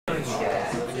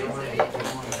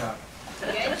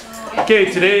Okay,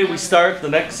 today we start the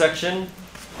next section.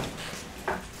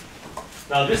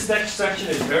 Now this next section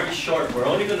is very short. We're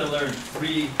only going to learn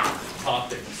 3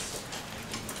 topics.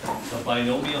 The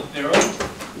binomial theorem,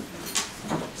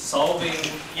 solving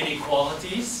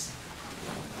inequalities,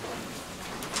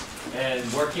 and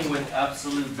working with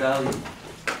absolute value.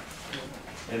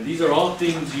 And these are all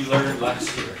things you learned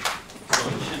last year, so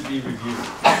it should be reviewed.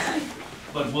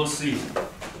 But we'll see.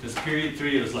 Because period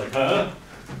 3 is like, huh?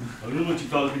 I don't know what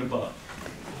you're talking about.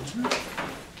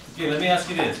 Okay, let me ask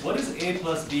you this. What is a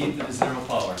plus b to the 0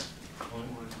 power? 1.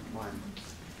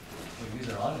 Wait, these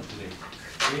are on it today.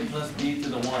 A plus b to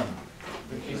the 1.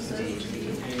 A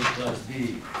plus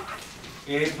b.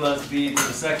 A plus b to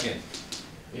the second.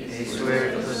 A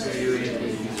squared plus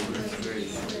 2ab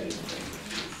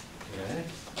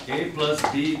Okay. A plus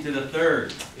b to the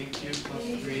third. a cubed plus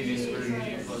 3b squared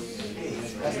b plus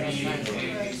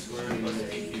 3ab squared plus a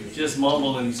cubed. Just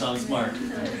mumble and sound smart.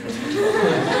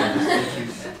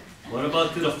 What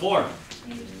about to the fourth?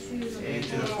 A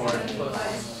to the 4th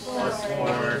plus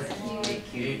 4 a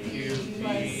cubed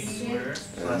b squared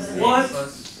plus What?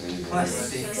 plus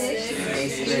 6 a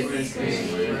squared b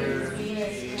squared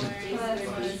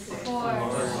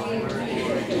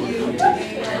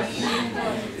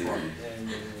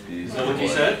Is that what you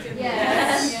said?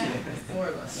 Yes.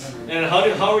 And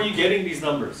how are you getting these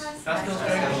numbers? Pascal's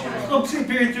triangle. Oh, see,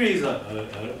 period 3 is I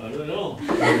don't know.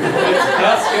 It's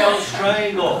Pascal's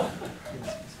triangle.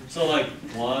 So like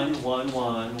 1, 1,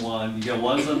 1, 1. You get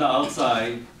 1s on the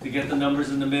outside. To get the numbers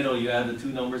in the middle, you add the 2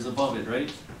 numbers above it,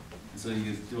 right? So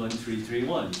you get 1, 3, 3,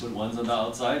 1. You put 1s on the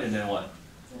outside, and then what?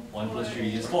 1 plus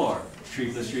 3 is 4.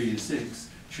 3 plus 3 is 6.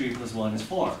 3 plus 1 is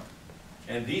 4.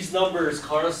 And these numbers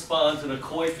correspond to the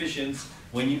coefficients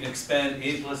when you expand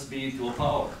a plus b to a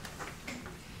power.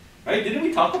 Right? Didn't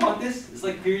we talk about this? It's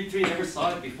like period 3, never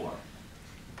saw it before.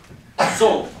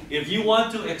 So, if you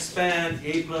want to expand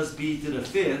a plus b to the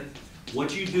 5th,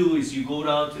 what you do is you go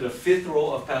down to the 5th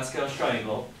row of Pascal's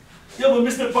triangle. Yeah, but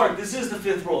Mr. Park, this is the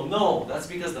 5th row. No, that's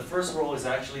because the first row is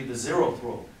actually the 0th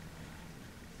row.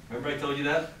 Remember I told you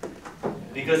that?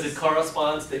 Because it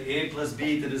corresponds to a plus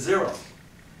b to the 0.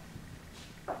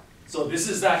 So this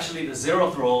is actually the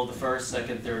 0th row, the 1st,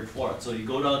 2nd, 3rd, 4th. So you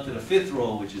go down to the 5th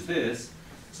row, which is this.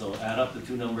 So add up the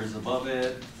 2 numbers above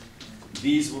it.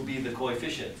 These will be the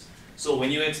coefficients. So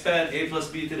when you expand a plus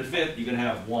b to the 5th, you're going to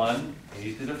have 1,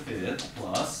 a to the 5th,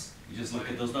 plus, you just look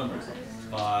at those numbers,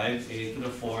 5, a to the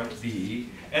 4th, b.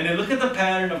 And then look at the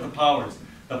pattern of the powers.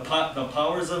 The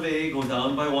powers of a go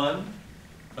down by 1.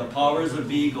 The powers of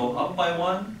b go up by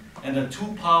 1. And the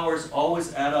 2 powers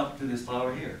always add up to this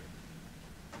power here.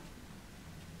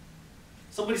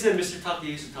 Somebody said Mr. Taki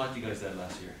used to taught you guys that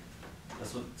last year.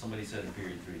 That's what somebody said in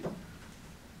period 3.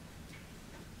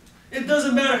 It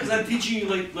doesn't matter because I'm teaching you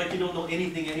like you don't know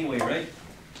anything anyway, right?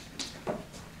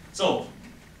 So,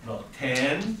 no,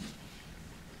 10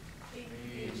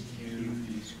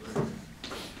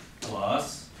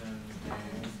 plus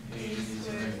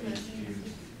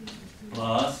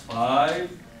plus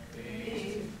 5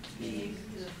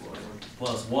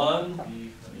 plus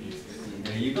 1.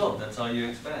 There you go. That's how you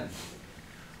expand.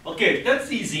 Okay,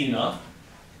 that's easy enough.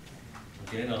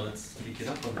 Okay, now let's pick it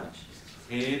up a notch.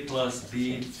 A plus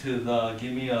b to the,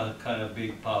 give me a kind of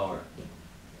big power.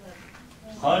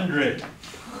 100.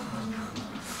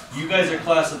 You guys are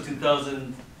class of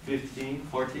 2015,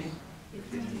 14?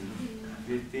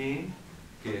 15?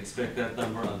 Okay, expect that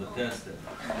number on the test then.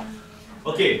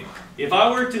 Okay, if I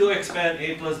were to expand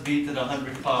a plus b to the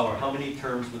 100th power, how many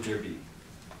terms would there be?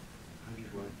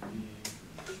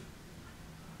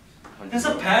 There's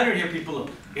a pattern here, people.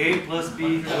 A plus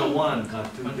b to the 1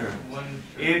 got 2 terms.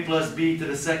 A plus b to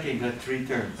the second got 3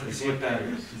 terms. I see a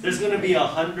pattern. There's going to be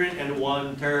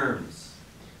 101 terms.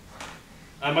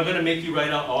 Am I going to make you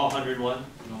write out all 101?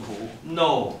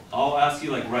 No. I'll ask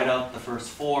you write out the first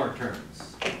 4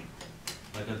 terms.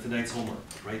 Like on tonight's homework,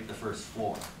 write the first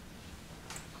 4.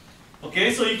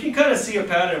 Okay, so you can kind of see a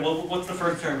pattern. Well, what's the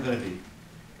first term going to be?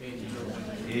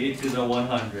 A to the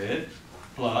 100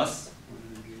 plus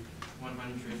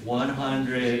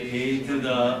 100 a to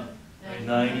the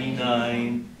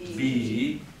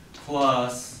 99b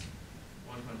plus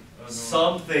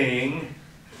something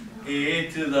a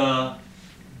to the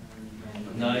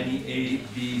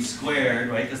 98b squared,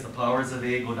 right? Because the powers of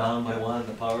a go down by 1,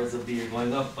 the powers of b are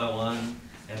going up by 1,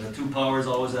 and the 2 powers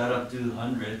always add up to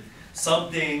 100.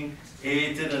 Something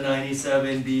a to the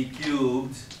 97b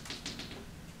cubed,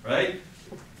 right?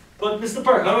 But Mr.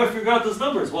 Park, how do I figure out those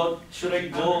numbers? Well, should I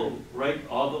go right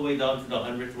all the way down to the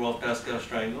 100th row of Pascal's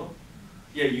triangle?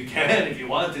 Yeah, you can if you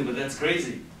want to, but that's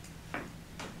crazy.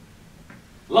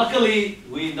 Luckily,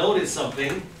 we noticed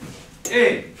something.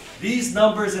 Hey, these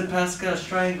numbers in Pascal's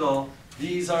triangle,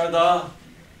 these are the...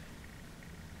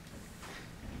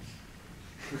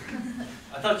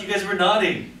 I thought you guys were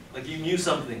nodding, like you knew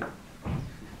something.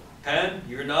 Pan,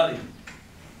 you're nodding.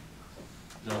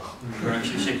 No, you're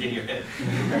actually shaking your head.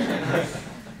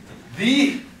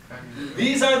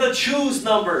 These are the choose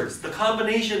numbers, the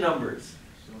combination numbers.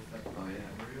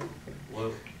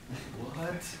 What?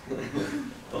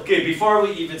 Okay, before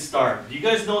we even start, do you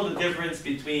guys know the difference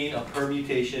between a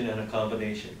permutation and a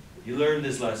combination? You learned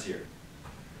this last year.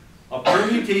 A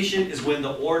permutation is when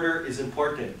the order is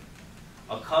important.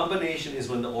 A combination is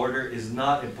when the order is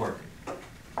not important.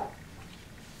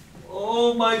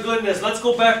 Oh my goodness, let's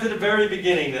go back to the very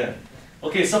beginning then.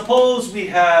 Okay, suppose we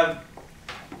have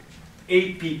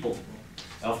 8 people.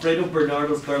 Alfredo,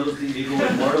 Bernardo, Carlos, Diego,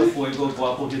 Eduardo, Fuego,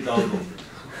 Guapo, Hidalgo.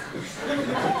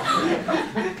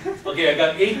 Okay, I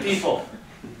got 8 people.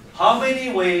 How many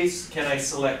ways can I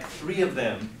select 3 of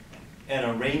them and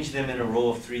arrange them in a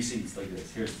row of 3 seats like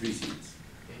this? Here's 3 seats.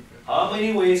 How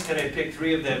many ways can I pick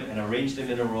 3 of them and arrange them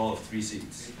in a row of 3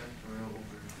 seats?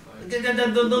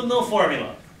 No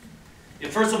formula.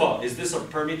 First of all, is this a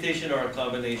permutation or a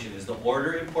combination? Is the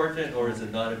order important or is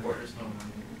it not important?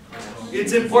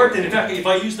 It's important. In fact, if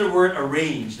I use the word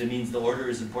arranged, it means the order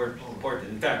is important.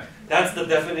 In fact, that's the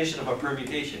definition of a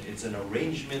permutation. It's an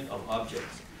arrangement of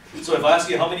objects. So if I ask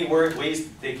you how many ways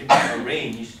they can be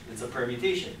arranged, it's a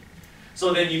permutation.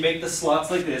 So then you make the slots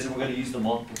like this, and we're going to use the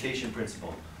multiplication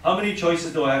principle. How many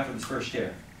choices do I have for this first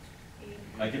chair?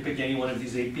 I can pick any one of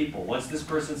these 8 people. Once this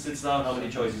person sits down, how many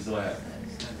choices do I have?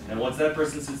 And once that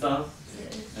person sits down,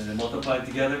 and then multiply it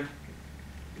together?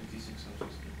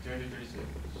 336.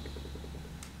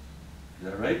 Is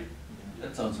that right?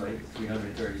 That sounds right,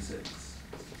 336.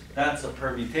 That's a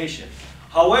permutation.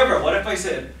 However, what if I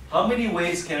said, how many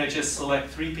ways can I just select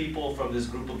 3 people from this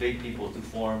group of 8 people to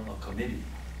form a committee?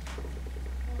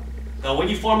 Now when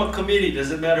you form a committee, does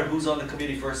it matter who's on the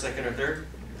committee first, second, or third?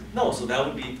 No, so that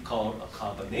would be called a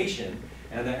combination.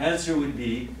 And the answer would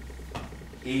be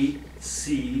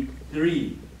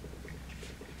 8C3.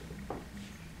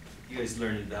 You guys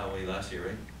learned it that way last year,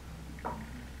 right?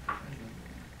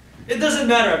 It doesn't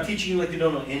matter, I'm teaching you like you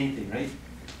don't know anything, right?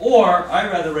 Or, I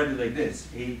rather read it like this,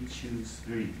 8 choose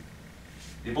 3.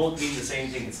 They both mean the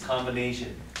same thing, it's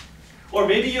combination. Or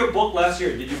maybe your book last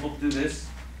year, did your book do this?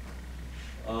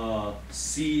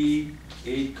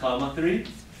 C8, comma 3?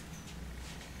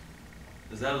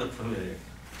 Does that look familiar?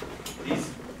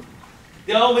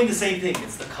 They all mean the same thing,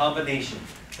 it's the combination.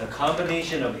 The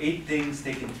combination of 8 things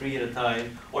taken 3 at a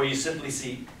time, or you simply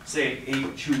say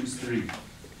 8 choose 3.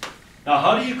 Now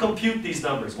how do you compute these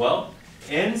numbers? Well,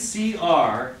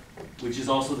 NCR, which is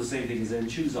also the same thing as N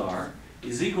choose R,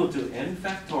 is equal to N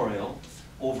factorial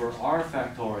over R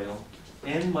factorial,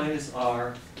 N minus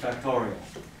R factorial.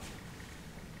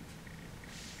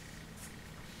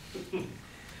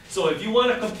 So if you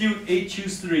want to compute 8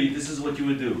 choose 3, this is what you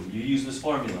would do. You use this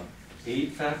formula.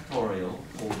 8 factorial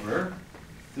over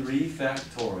 3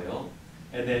 factorial,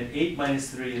 and then 8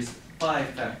 minus 3 is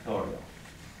 5 factorial.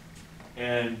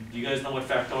 And do you guys know what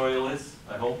factorial is,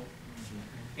 I hope?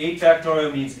 8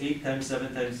 factorial means 8 times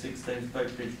 7 times 6 times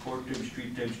 5 times 4 times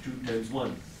 3 times 2 times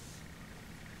 1.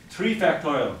 3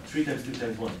 factorial, 3 times 2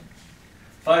 times 1.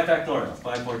 5 factorial,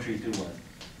 5, 4, 3, 2, 1.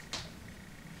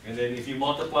 And then if you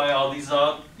multiply all these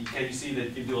out, can you see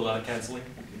that you do a lot of canceling?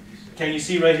 Can you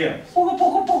see right here?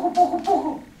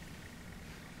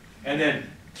 And then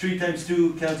 3 times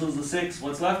 2 cancels the 6.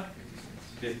 What's left?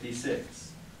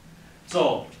 56.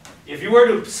 So if you were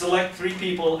to select 3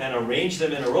 people and arrange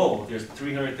them in a row, there's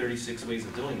 336 ways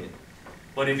of doing it.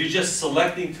 But if you're just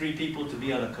selecting 3 people to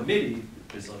be on a committee,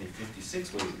 there's only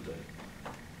 56 ways of doing it.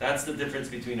 That's the difference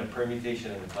between a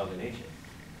permutation and a combination.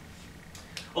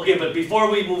 Okay, but before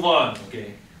we move on,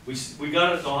 okay, we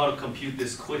gotta know how to compute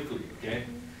this quickly, okay?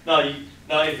 Now,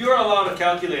 if you're allowed a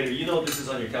calculator, you know this is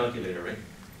on your calculator, right?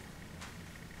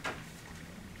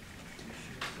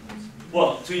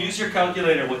 Well, to use your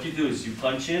calculator, what you do is you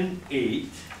punch in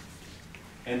 8,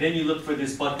 and then you look for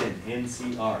this button,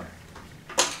 NCR.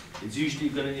 It's usually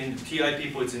gonna, in TI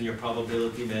people, it's in your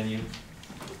probability menu.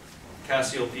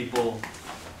 Casio people,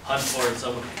 hunt for it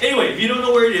somewhere. Anyway, if you don't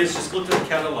know where it is, just go to the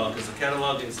catalog, because the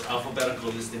catalog is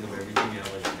alphabetical listing of everything you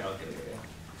have on your calculator.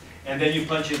 Yeah? And then you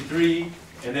punch in 3,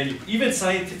 and then even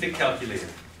scientific calculator.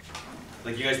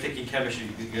 Like you guys taking chemistry,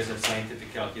 you guys have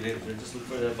scientific calculators. Just look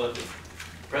for that button.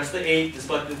 Press the 8, this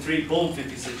button 3, boom,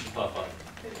 56 should pop up.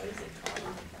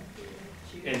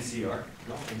 NCR.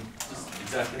 No, just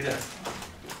exactly that.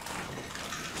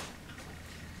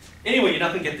 Anyway, you're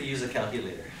not going to get to use a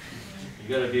calculator. You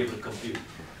got to be able to compute.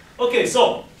 Okay,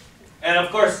 so And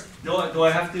of course, do I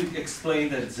have to explain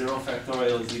that 0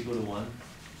 factorial is equal to 1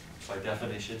 by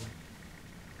definition?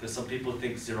 Because some people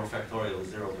think 0 factorial is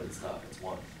 0, but it's not, it's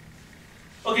 1.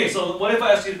 Okay, so what if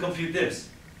I ask you to compute this?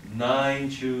 9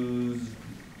 choose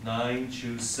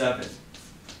 7.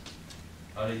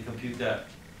 How do you compute that?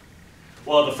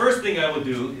 Well, the first thing I would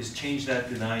do is change that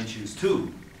to 9 choose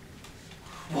 2.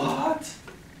 What?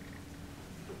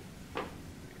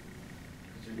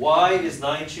 Why is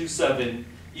 9 choose 7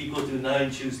 equal to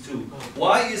 9 choose 2?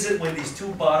 Why is it when these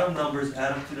two bottom numbers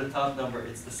add up to the top number,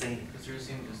 it's the same? Because they're the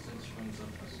same distance from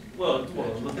the Well,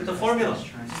 look at the formula.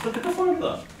 Just look at the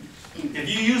formula. If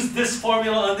you use this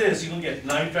formula on this, you can get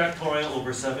 9 factorial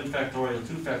over 7 factorial,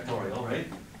 2 factorial, right?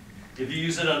 If you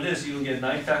use it on this, you can get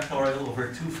 9 factorial over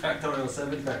 2 factorial,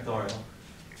 7 factorial.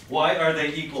 Why are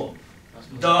they equal?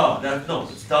 Duh,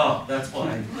 it's duh, that's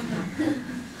why.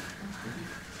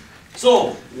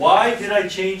 So, why did I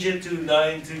change it to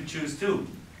 9 to choose 2?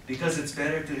 Because it's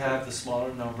better to have the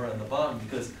smaller number on the bottom.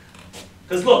 Because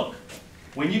look,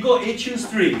 when you go 8 choose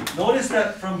 3, notice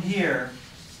that from here,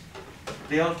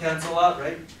 they all cancel out,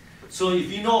 right? So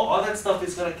if you know all that stuff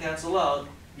is going to cancel out,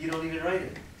 you don't even write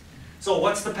it. So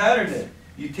what's the pattern then?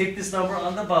 You take this number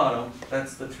on the bottom,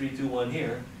 that's the 3, 2, 1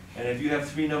 here, and if you have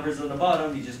 3 numbers on the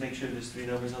bottom, you just make sure there's 3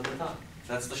 numbers on the top.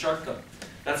 That's the shortcut.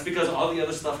 That's because all the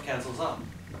other stuff cancels out.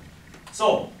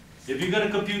 So, if you're going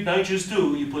to compute 9 choose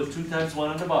 2, you put 2 times 1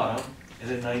 on the bottom, and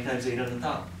then 9 times 8 on the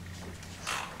top.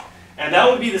 And that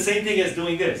would be the same thing as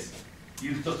doing this.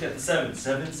 You look at the 7.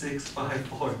 7, 6, 5,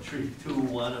 4, 3, 2,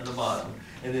 1 on the bottom,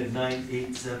 and then 9,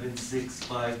 8, 7, 6,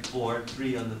 5, 4,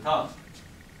 3 on the top.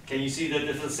 Can you see that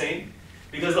it's the same?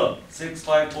 Because look, 6,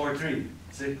 5, 4, 3.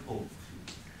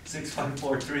 6, 5,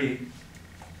 4, 3,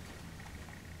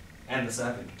 and the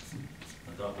 7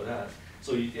 on top of that.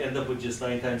 So you end up with just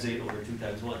 9 times 8 over 2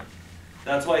 times 1.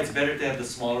 That's why it's better to have the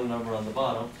smaller number on the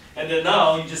bottom. And then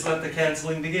now you just let the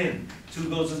canceling begin. 2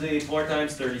 goes into 8 4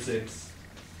 times, 36.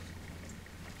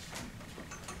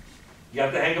 You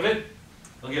got the hang of it?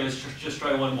 Okay, let's just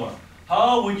try one more.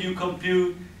 How would you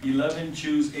compute 11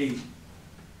 choose 8?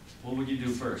 What would you do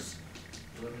first?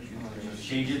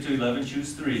 Change it to 11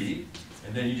 choose 3.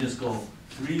 And then you just go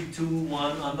 3, 2,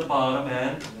 1 on the bottom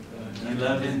and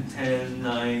 11, 10,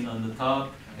 9 on the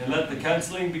top. And let the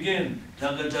canceling begin.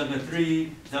 Dugga dugga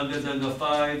 3, dugga dugga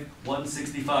 5,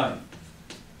 165.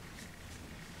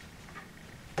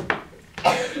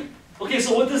 Okay,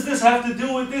 so what does this have to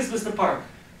do with this, Mr. Park?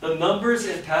 The numbers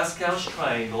in Pascal's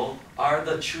triangle are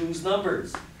the choose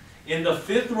numbers. In the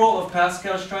 5th row of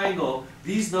Pascal's triangle,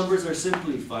 these numbers are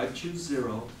simply 5 choose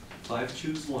 0, 5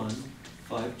 choose 1,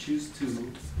 5 choose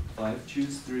 2, 5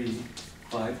 choose 3,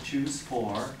 5 choose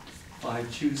 4,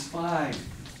 5 choose 5.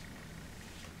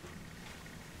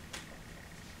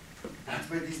 That's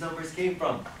where these numbers came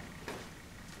from.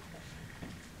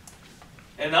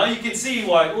 And now you can see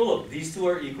why, oh look, these two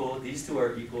are equal, these two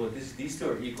are equal, these two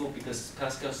are equal because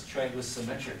Pascal's triangle is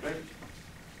symmetric, right?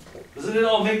 Doesn't it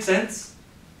all make sense?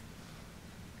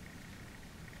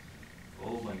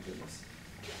 Oh my goodness.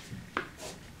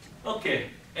 Okay,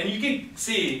 and you can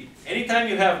see, anytime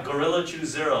you have gorilla choose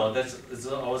 0, it's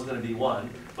always going to be 1,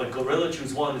 but gorilla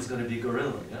choose 1 is going to be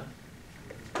gorilla,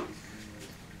 yeah?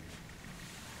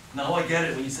 Now I get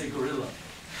it when you say gorilla.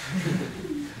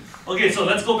 Okay, so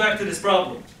let's go back to this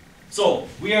problem. So,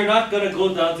 we are not going to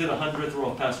go down to the 100th row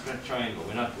of Pascal triangle.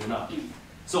 We're not.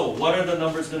 So, what are the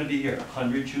numbers going to be here?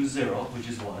 100 choose 0, which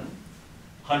is 1.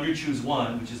 100 choose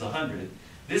 1, which is 100.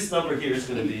 This number here is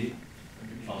going to be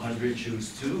 100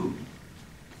 choose 2.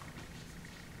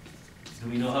 Do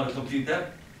we know how to compute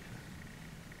that?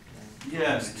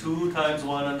 Yes, 2 times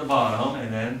 1 on the bottom,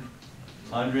 and then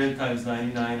 100 times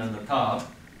 99 on the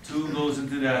top. 2 goes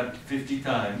into that 50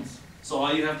 times. So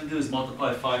all you have to do is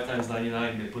multiply 5 times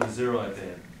 99 and put a 0 at the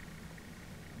end.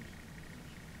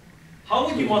 How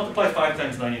would you multiply 5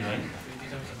 times 99? 50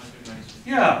 times 100 minus 50.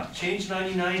 Yeah, change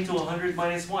 99 to 100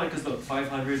 minus 1, because look,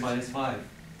 500 minus 5.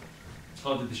 It's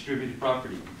called the distributive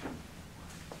property.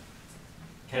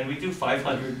 Can we do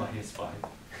 500 minus 5?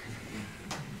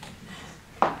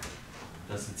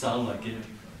 Doesn't sound like it.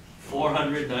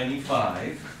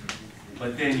 495,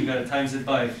 but then you gotta times it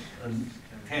by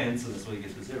 10, so that's why you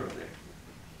get the 0 there.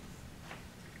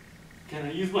 Can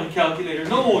I use my calculator?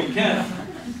 No, you can't.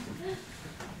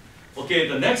 Okay,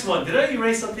 the next one, did I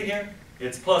erase something here?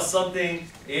 It's plus something,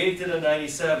 a to the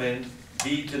 97,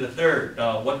 b to the 3rd.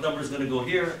 Now, what number is going to go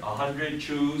here? 100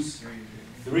 choose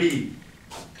 3.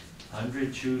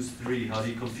 100 choose 3. How do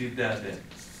you compute that then?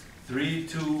 3,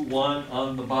 2, 1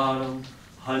 on the bottom,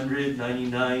 100,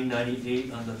 99,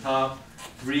 98 on the top.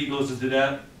 3 goes into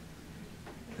that.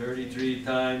 33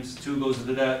 times 2 goes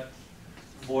into that.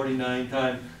 49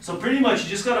 times. So pretty much you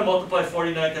just got to multiply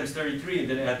 49 times 33 and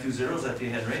then add 2 zeros at the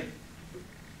end, right?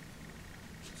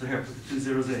 So here, put the 2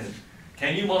 zeros in.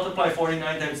 Can you multiply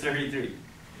 49 times 33?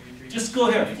 Just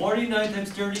go here. 49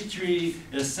 times 33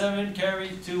 is 7 carry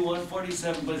 2,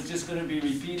 147, but it's just going to be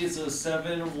repeated, so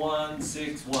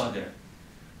 7161 there.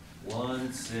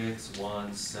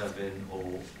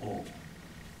 161700.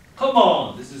 Come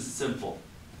on, this is simple.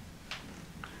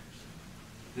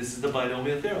 This is the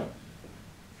binomial theorem.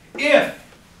 If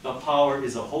the power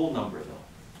is a whole number, though.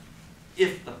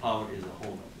 If the power is a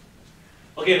whole number.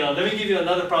 Okay, now let me give you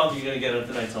another problem you're going to get on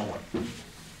tonight's homework.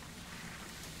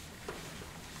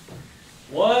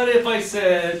 What if I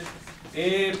said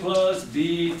a plus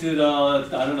b to the,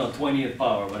 I don't know, 20th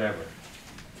power, whatever.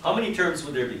 How many terms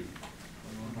would there be?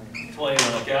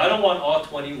 21. Okay, I don't want all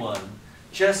 21.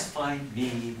 Just find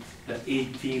me the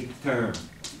 18th term.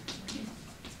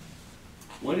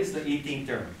 What is the 18th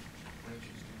term?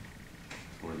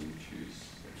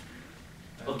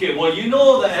 Okay, well, you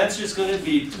know the answer is going to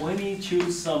be 20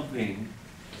 choose something,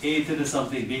 a to the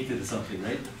something, b to the something,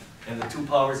 right? And the 2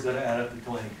 powers got to add up to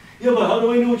 20. Yeah, but how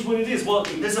do I know which one it is? Well,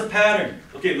 there's a pattern.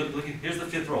 Okay, look, here's the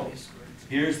 5th row.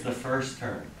 Here's the first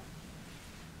term,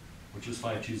 which is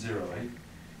 5 choose 0, right?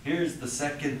 Here's the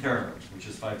second term, which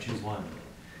is 5 choose 1.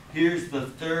 Here's the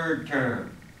third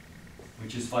term,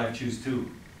 which is 5 choose 2.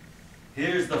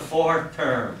 Here's the fourth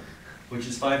term, which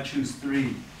is 5 choose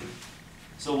 3.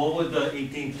 So what would the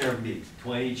 18th term be?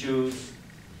 20 choose?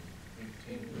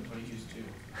 20 choose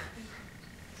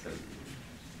 2.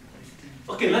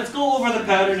 Okay, let's go over the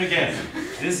pattern again.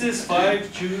 This is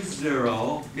 5 choose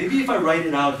 0. Maybe if I write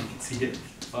it out, you can see it.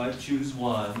 5 choose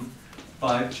 1,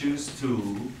 5 choose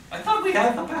 2. I thought we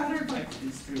had the pattern, but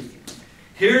it's 3.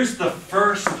 Here's the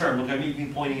first term. Look, I'm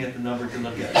even pointing at the number to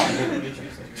look at.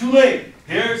 Too late.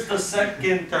 Here's the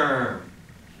second term.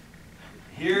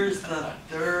 Here's the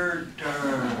third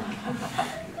term.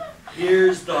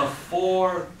 Here's the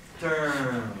fourth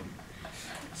term.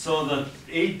 So the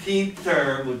 18th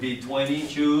term would be 20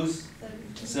 choose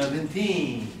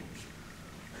 17.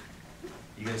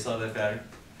 You guys saw that pattern?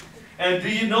 And do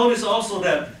you notice also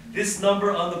that this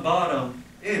number on the bottom,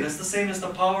 hey, that's the same as the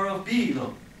power of b,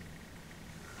 look.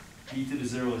 B to the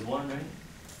 0 is 1, right?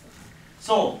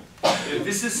 So, if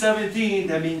this is 17,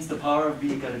 that means the power of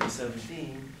b got to be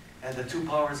 17. And the 2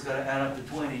 powers got to add up to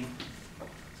 20.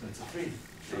 So it's a 3.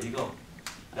 There you go.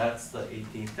 That's the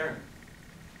 18th term.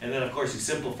 And then, of course, you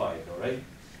simplify it, though, right?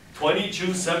 20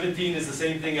 choose 17 is the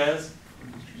same thing as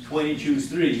 20 choose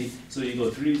 3. So you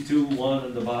go 3, 2, 1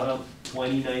 on the bottom,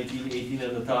 20, 19, 18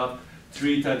 on the top.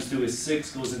 3 times 2 is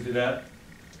 6, goes into that.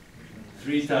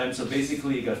 3 times, so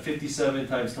basically you got 57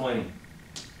 times 20.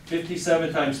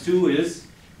 57 times 2 is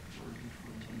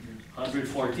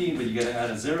 114, but you got to add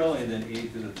a 0, and then a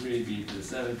to the 3, b to the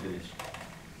 7, finish.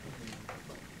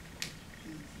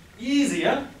 Easy,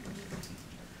 huh?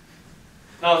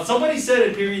 Now, somebody said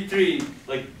in period 3,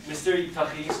 like Mr.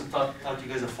 Takeisu taught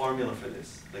you guys a formula for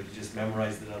this. Like you just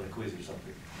memorized it on a quiz or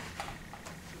something.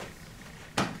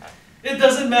 It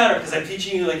doesn't matter, because I'm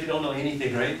teaching you like you don't know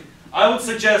anything, right? I would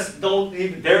suggest don't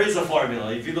even, there is a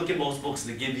formula. If you look at most books,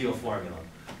 they give you a formula.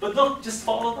 But look, just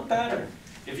follow the pattern.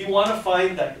 If you want to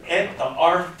find the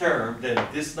rth term, then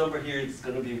this number here is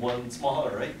going to be 1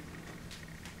 smaller, right?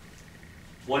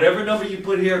 Whatever number you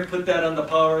put here, put that on the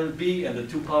power of b, and the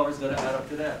 2 powers got to add up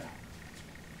to that.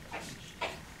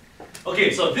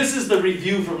 Okay, so this is the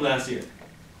review from last year.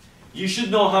 You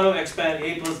should know how to expand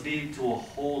a plus b to a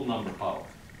whole number power.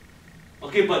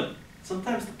 Okay, but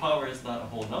sometimes the power is not a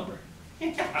whole number.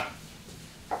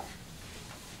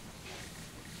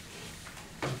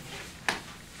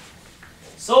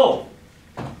 So,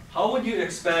 how would you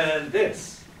expand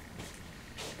this?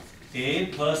 A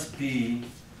plus b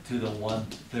to the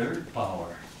 1/3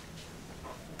 power.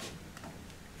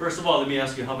 First of all, let me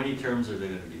ask you, how many terms are there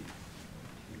going to be?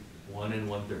 1 and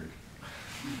 1/3.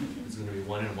 It's going to be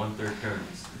 1 and 1/3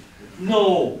 terms.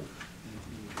 No!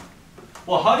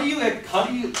 Well, how do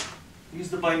you use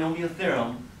the binomial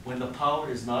theorem when the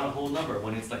power is not a whole number,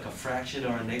 when it's like a fraction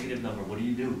or a negative number? What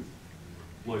do?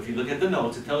 Well, if you look at the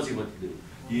notes, it tells you what to do.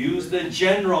 You use the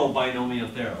general binomial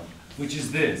theorem, which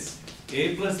is this.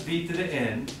 A plus b to the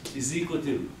n is equal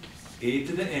to a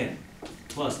to the n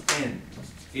plus n,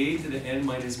 a to the n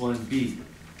minus 1b,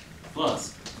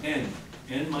 plus n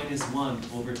minus 1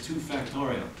 over 2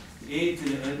 factorial, a to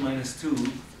the n minus 2,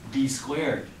 b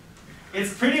squared.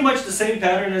 It's pretty much the same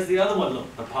pattern as the other one.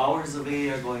 Look, the powers of a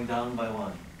are going down by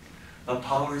 1. The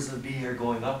powers of b are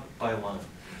going up by 1.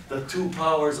 The 2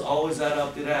 powers always add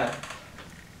up to that.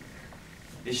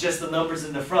 It's just the numbers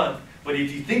in the front. But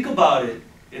if you think about it,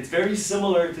 It's very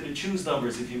similar to the choose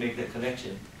numbers if you make that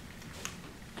connection.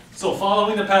 So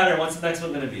following the pattern, what's the next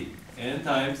one going to be? N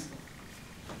times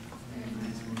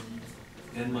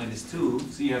n minus 2.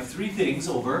 So you have 3 things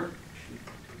over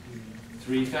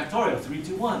 3 factorial, 3,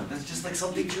 2, 1. That's just like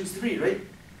something choose 3, right?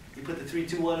 You put the 3,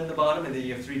 2, 1 in the bottom, and then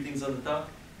you have 3 things on the top.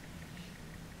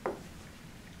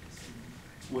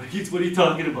 What are you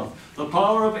talking about? The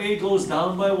power of A goes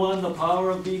down by 1, the power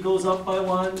of B goes up by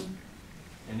 1,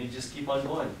 and you just keep on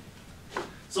going.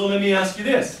 So let me ask you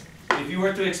this. If you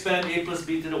were to expand A plus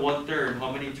B to the 1/3,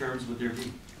 how many terms would there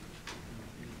be?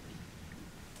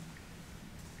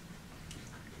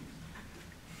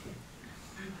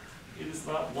 It is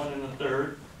not 1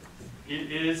 1/3.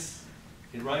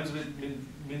 It rhymes with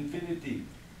infinity.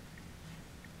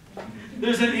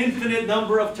 There's an infinite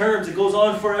number of terms. It goes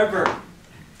on forever.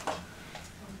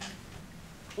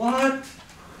 What?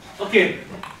 Okay,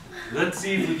 let's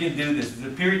see if we can do this. It's a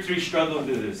period 3 struggle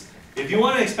to do this. If you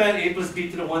want to expand A plus B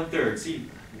to the 1/3, see,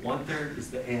 1/3 is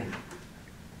the n.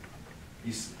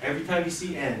 Every time you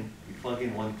see n, you plug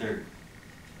in 1/3.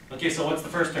 Okay, so what's the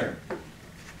first term?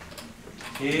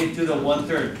 A to the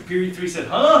 1/3. Period 3 said,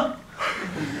 huh?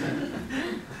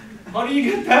 How do you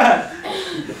get that?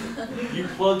 You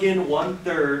plug in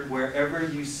 1/3 wherever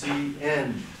you see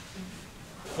n.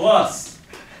 Plus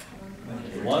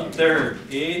 1/3.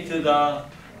 A to the,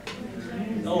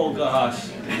 oh gosh,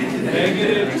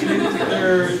 negative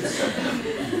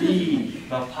 2/3 B.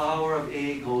 The power of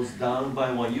A goes down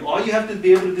by 1. All you have to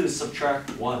be able to do is subtract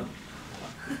 1.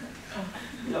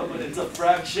 No, but it's a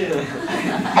fraction.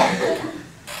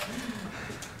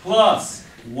 Plus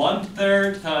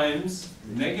 1/3 times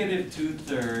negative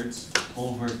 2/3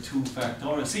 over 2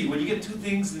 factorial. See, when you get 2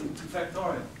 things in 2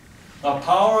 factorial, the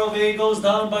power of A goes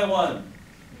down by 1.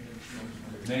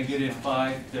 Negative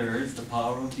 5/3, the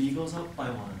power of B goes up by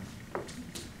 1.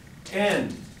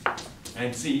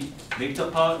 And see, make it go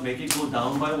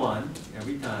down by 1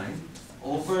 every time.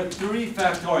 Over 3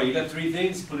 factorial. You got 3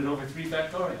 things, put it over 3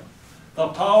 factorial. The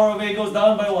power of A goes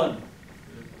down by 1.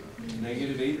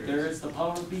 Negative 8/3, the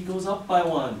power of B goes up by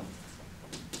 1.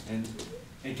 And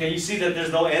can you see that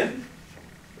there's no n?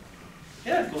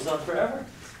 Yeah, it goes on forever.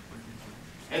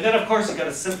 And then of course you got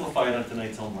to simplify it on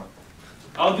tonight's homework.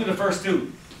 I'll do the first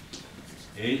 2.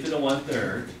 A to the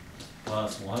 1/3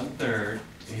 plus 1/3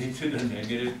 A to the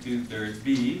negative 2/3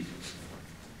 B.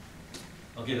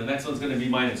 Okay, the next one's going to be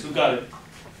minus. Who got it?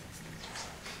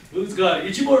 Who's got it?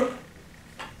 Ichimura!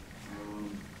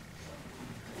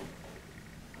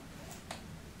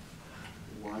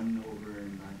 1/9.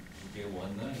 Okay,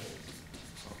 1/9.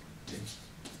 Okay.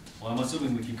 Well, I'm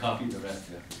assuming we can copy the rest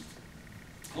here.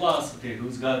 Plus, okay,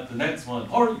 who's got the next one?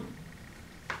 Hori!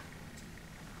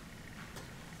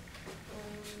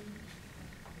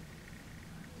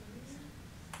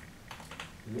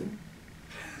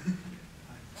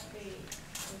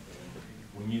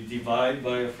 When you divide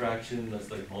by a fraction, that's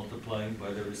like multiplying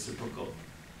by the reciprocal.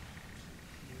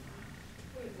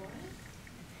 Wait, what?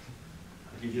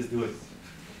 You just do it.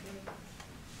 Okay.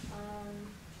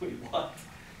 Wait, what?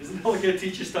 Isn't that what your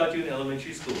teachers taught you in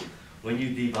elementary school? When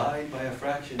you divide by a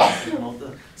fraction, it's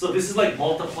like so this is like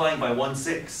multiplying by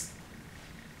 1/6.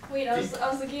 Wait, I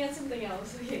was looking at something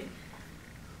else. Okay.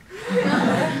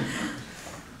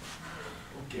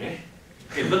 Okay.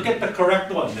 Okay, look at the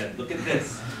correct one then. Look at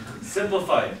this.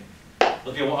 Simplified.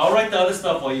 Okay, well, I'll write the other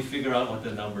stuff while you figure out what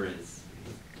the number is.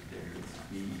 There's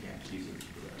B, Q,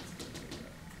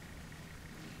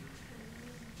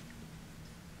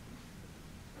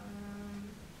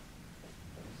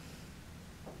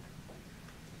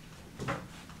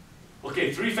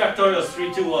 Okay, 3 factorial is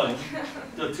 3, 2, 1.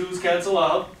 The 2's cancel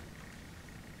out.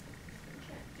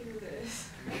 Can't do this.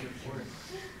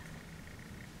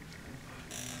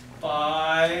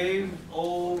 5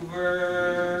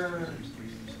 over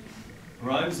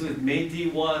rhymes with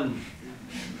 81.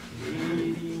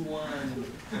 81.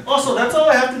 Also, that's all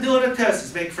I have to do on a test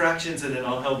is make fractions and then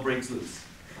all hell breaks loose.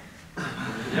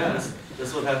 Yeah,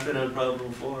 that's what happened on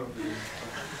problem 4.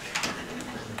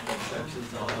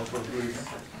 Fractions, all hell broke loose.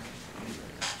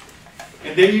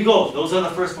 And there you go. Those are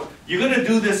the first one. You're going to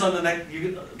do this on the next.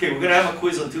 Okay, we're going to have a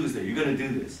quiz on Tuesday. You're going to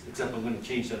do this, except I'm going to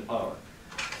change that power.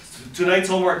 Tonight's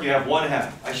homework, you have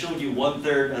 1/2. I showed you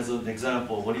 1/3 as an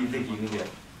example. What do you think you can get?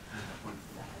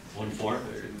 1/4?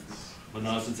 But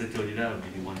now since I told you that, I'll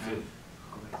give you 1/5.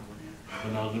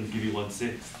 But now I'm going to give you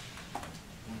 1/6.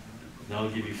 Now I'll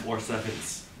give you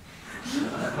 4/7.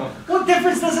 What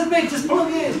difference does it make? Just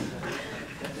plug in.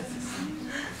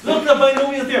 Look, the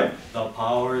binomial theorem. The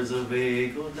powers of A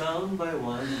go down by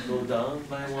 1, go down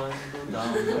by 1, go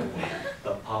down by 1.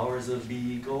 The powers of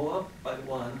B go up by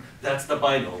 1. That's the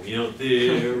binomial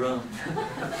theorem.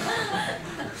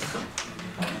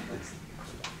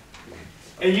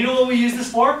 And you know what we use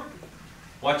this for?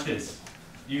 Watch this.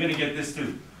 You're going to get this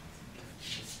too.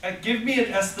 Give me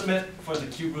an estimate for the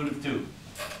cube root of 2.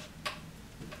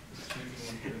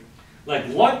 Like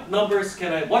what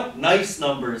nice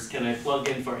numbers can I plug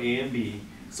in for A and B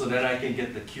so that I can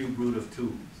get the cube root of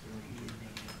 2?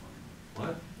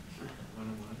 What?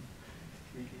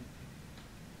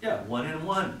 Yeah, 1 and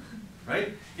 1,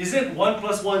 right? Isn't 1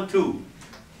 plus 1, 2?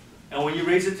 And when you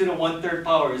raise it to the 1/3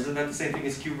 power, isn't that the same thing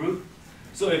as cube root?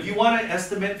 So if you want to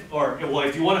estimate, or well,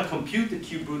 if you want to compute the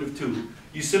cube root of 2,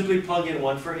 you simply plug in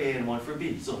 1 for A and 1 for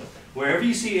B. So wherever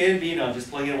you see A and B now, just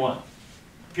plug in 1.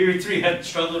 Period 3 had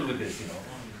struggled with this, you know,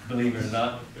 believe it or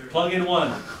not. Plug in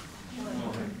 1.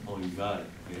 Oh, you got it,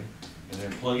 okay. And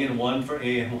then plug in 1 for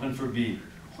A and 1 for B.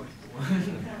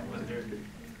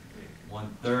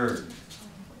 1/3.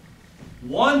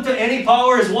 1 to any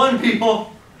power is 1,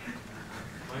 people.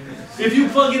 If you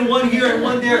plug in 1 here and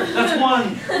 1 there, that's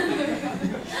 1.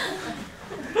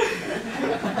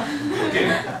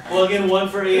 Okay, plug in 1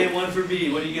 for A and 1 for B.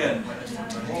 What do you get?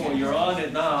 Oh, you're on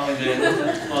it now. And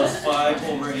then plus 5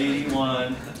 over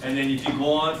 81. And then if you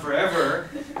go on forever,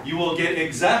 you will get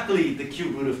exactly the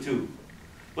cube root of 2.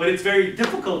 But it's very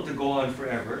difficult to go on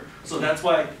forever. So that's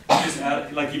why you just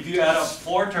add, like if you add up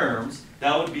 4 terms,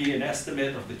 that would be an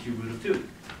estimate of the cube root of 2.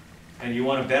 And you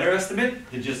want a better estimate,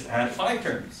 then just add 5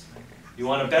 terms. You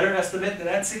want a better estimate, then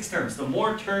add 6 terms. The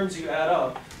more terms you add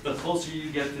up, the closer you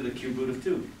get to the cube root of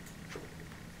 2.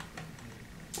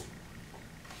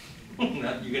 You're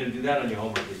going to do that on your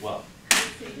homework as well.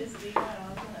 So you just leave that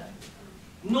on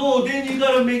the... No, then you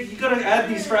gotta add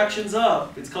these fractions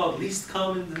up. It's called least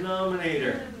common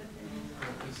denominator.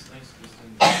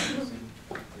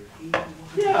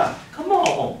 Yeah, come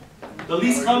on. The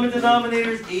least common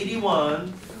denominator is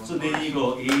 81. So then you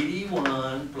go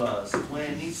 81 plus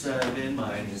 27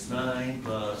 minus 9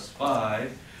 plus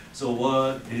 5. So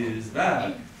what is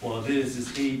that? Well, this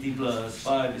is 80 plus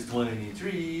 5 is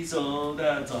 23. So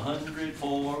that's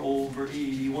 104 over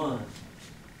 81.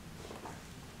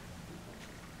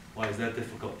 Why is that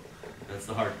difficult? That's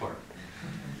the hard part.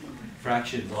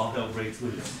 Fractions, all hell breaks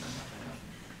loose.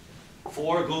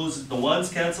 4 goes, the 1's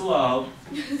cancel out.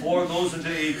 4 goes into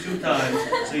A 2 times,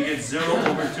 so you get 0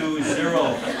 over 2 is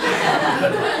 0.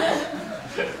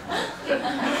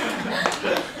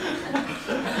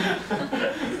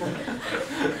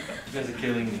 You guys are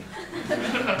killing me.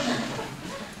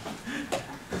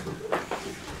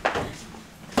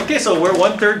 Okay, so we're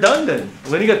 1/3 done then.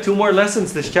 We only got 2 more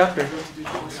lessons this chapter.